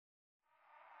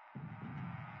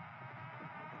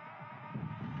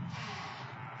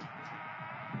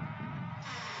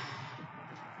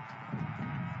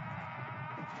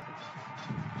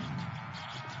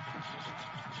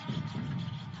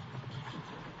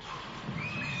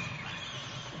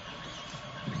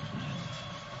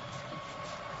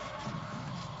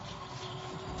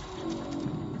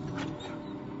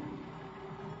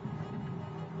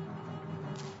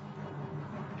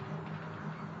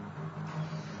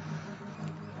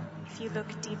If you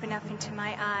look deep enough into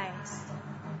my eyes,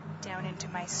 down into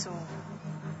my soul,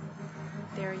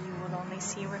 there you will only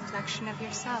see a reflection of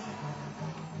yourself.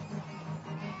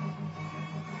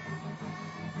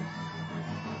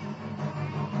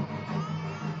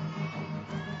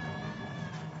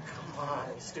 Come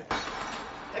on, stupid.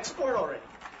 Export already.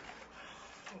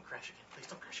 Don't crash again. Please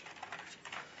don't crash again.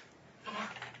 Come on.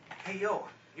 Hey, yo,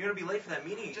 you're gonna be late for that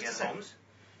meeting Just again, a second. Holmes.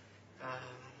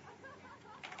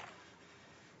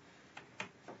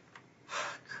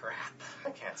 Crap.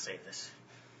 I can't save this.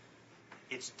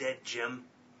 It's dead, Jim.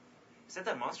 Is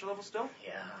that monster level still?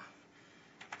 Yeah.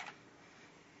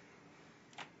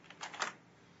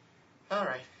 All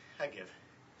right, I give.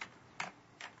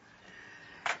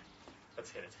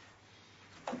 Let's hit it.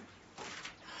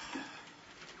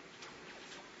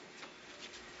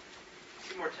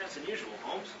 Seem more tense than usual,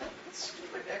 Holmes. That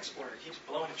stupid exporter keeps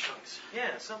blowing chunks.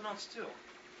 Yeah, something else too.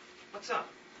 What's up?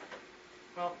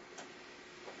 Well,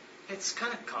 it's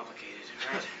kind of complicated,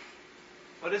 right?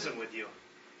 What isn't with you?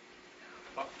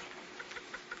 Oh.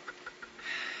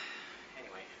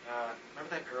 Anyway, remember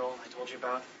that girl I told you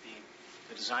about,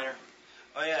 the designer?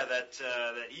 Oh yeah, that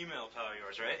email pal of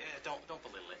yours, right? Yeah, don't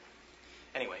belittle it.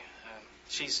 Anyway,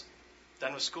 she's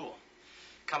done with school,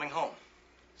 coming home.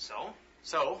 So?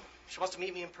 So she wants to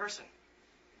meet me in person.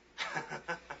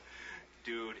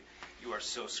 Dude, you are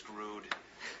so screwed.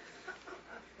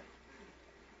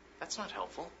 That's not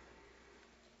helpful.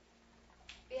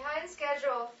 Behind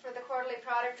schedule for the quarterly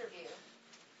product review.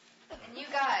 And you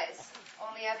guys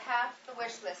only have half the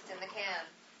wish list in the can.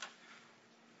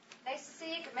 Nice to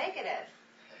see you could make it, Ed.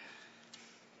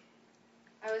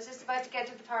 I was just about to get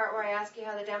to the part where I ask you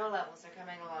how the demo levels are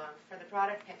coming along for the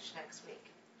product pitch next week.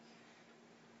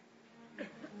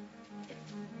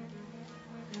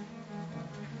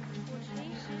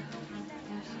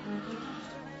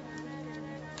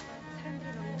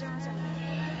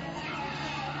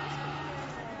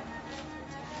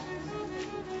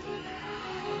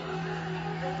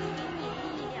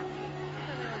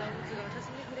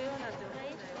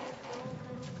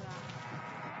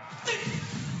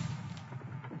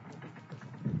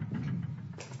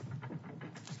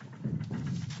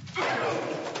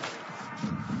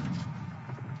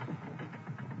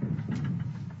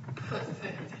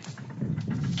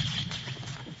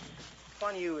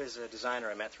 Juan Yu is a designer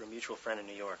I met through a mutual friend in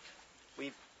New York.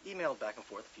 We've emailed back and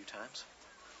forth a few times.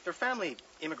 Her family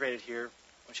immigrated here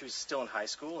when she was still in high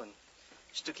school, and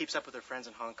she still keeps up with her friends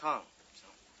in Hong Kong. So.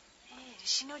 Hey, does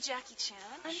she know Jackie Chan?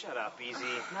 Shut up, Easy.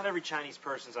 Not every Chinese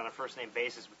person's on a first-name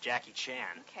basis with Jackie Chan.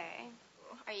 Okay.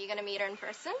 Are you going to meet her in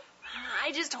person?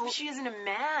 I just hope she isn't a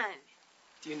man.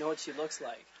 Do you know what she looks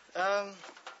like?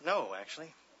 No,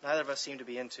 actually. Neither of us seem to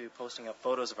be into posting up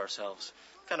photos of ourselves.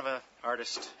 Kind of a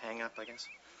artist hang-up, I guess.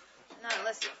 Not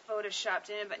unless you photoshopped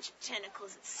in a bunch of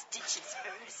tentacles and stitches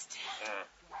first.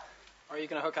 Are you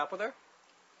going to hook up with her?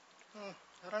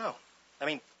 I don't know. I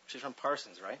mean, she's from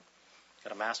Parsons, right?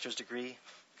 Got a master's degree.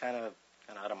 Kind of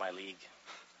out of my league.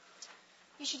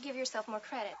 You should give yourself more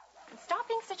credit. And stop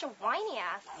being such a whiny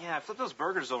ass. Yeah, flip those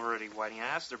burgers over already, whiny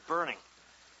ass. They're burning.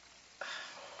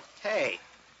 Hey.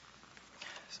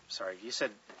 Sorry, you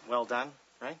said well done,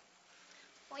 right?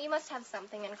 Well, you must have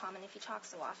something in common if you talk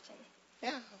so often.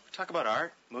 Yeah, we talk about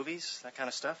art, movies, that kind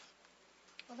of stuff.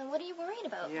 Well, then what are you worried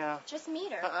about? Yeah. Just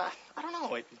meet her. I don't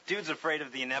know. Dude's afraid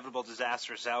of the inevitable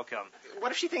disastrous outcome.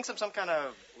 What if she thinks I'm some kind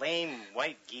of lame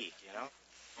white geek, you know?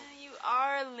 You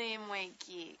are a lame white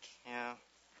geek. Yeah.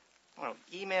 Well,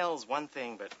 email's one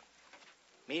thing, but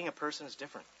meeting a person is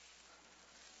different.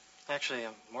 Actually,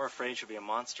 I'm more afraid she'll be a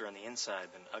monster on the inside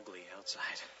than ugly outside.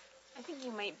 I think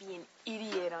you might be an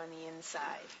idiot on the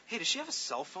inside. Hey, does she have a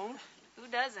cell phone? Who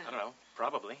doesn't? I don't know.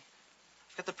 Probably.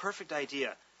 I've got the perfect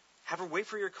idea. Have her wait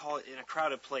for your call in a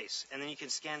crowded place, and then you can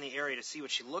scan the area to see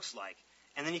what she looks like,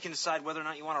 and then you can decide whether or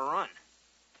not you want to run.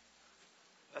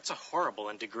 That's a horrible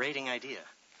and degrading idea.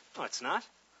 No, it's not.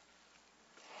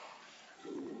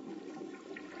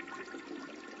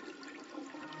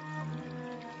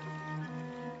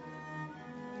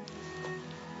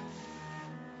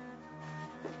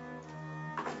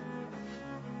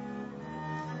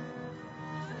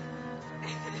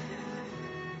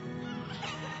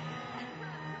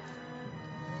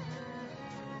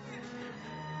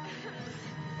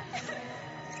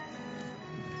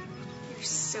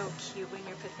 so cute when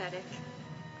you're pathetic.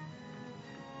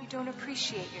 You don't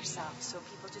appreciate yourself, so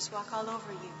people just walk all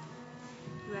over you.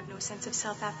 You have no sense of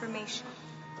self-affirmation.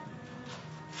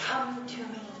 Come to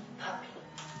me, puppy,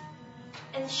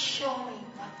 and show me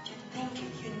what you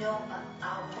think you know of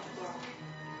our work.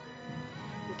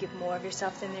 You give more of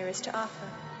yourself than there is to offer.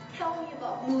 Tell me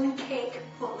about mooncake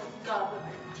full of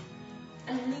government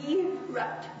and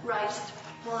leaf-wrapped rice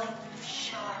wine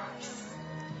showers.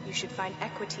 You should find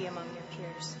equity among your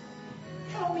peers.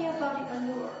 Tell me about the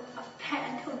allure of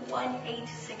Pantone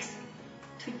 186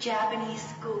 to Japanese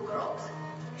schoolgirls.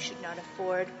 You should not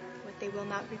afford what they will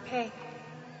not repay.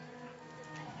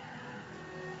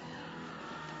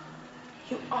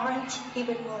 You aren't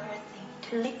even worthy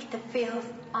to lick the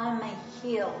filth on my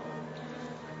heel.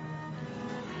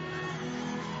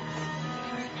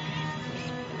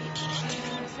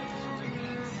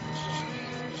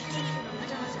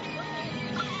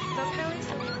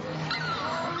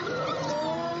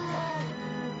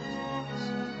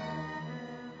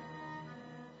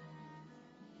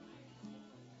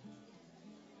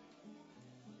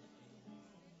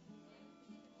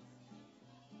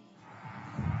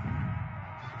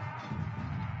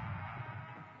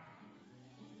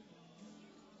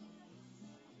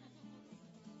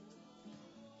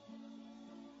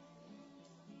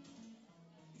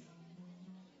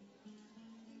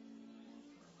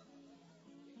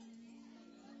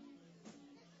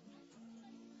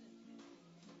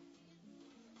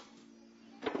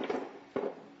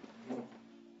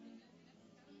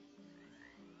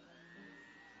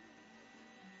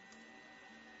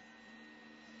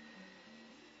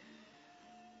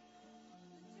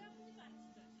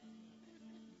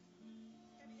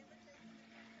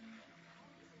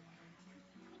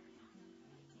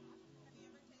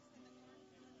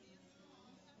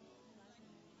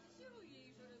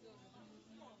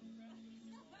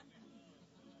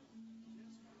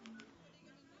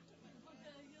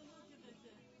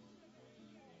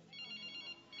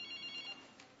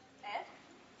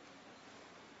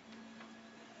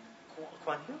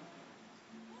 Kwan Yu?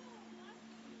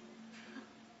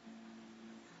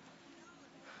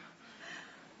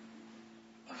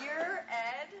 You're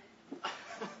Ed?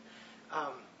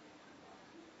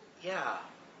 Yeah.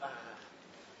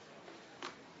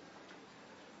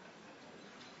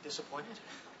 Disappointed?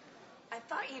 I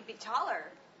thought you'd be taller.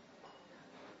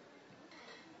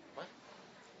 What?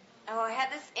 Oh, I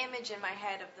had this image in my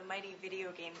head of the mighty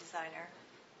video game designer.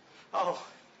 Oh.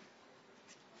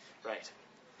 Right.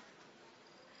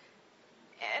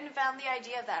 And found the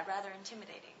idea of that rather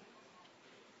intimidating.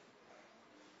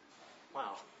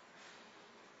 Wow.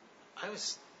 I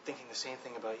was thinking the same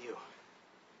thing about you.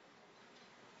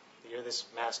 You're this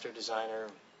master designer,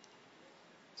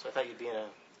 so I thought you'd be in a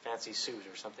fancy suit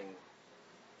or something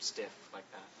stiff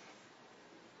like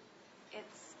that.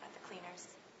 It's at the cleaners.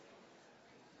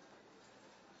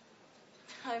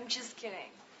 I'm just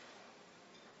kidding.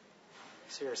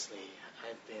 Seriously,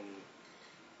 I've been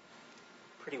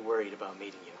pretty worried about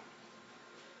meeting you.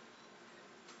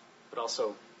 But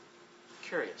also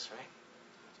curious, right?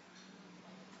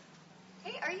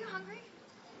 Hey, are you hungry?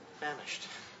 Famished.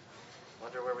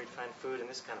 Wonder where we'd find food in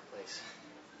this kind of place.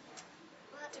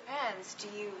 Well, that depends. Do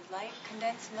you like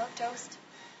condensed milk toast?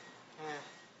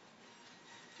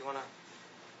 Do you want to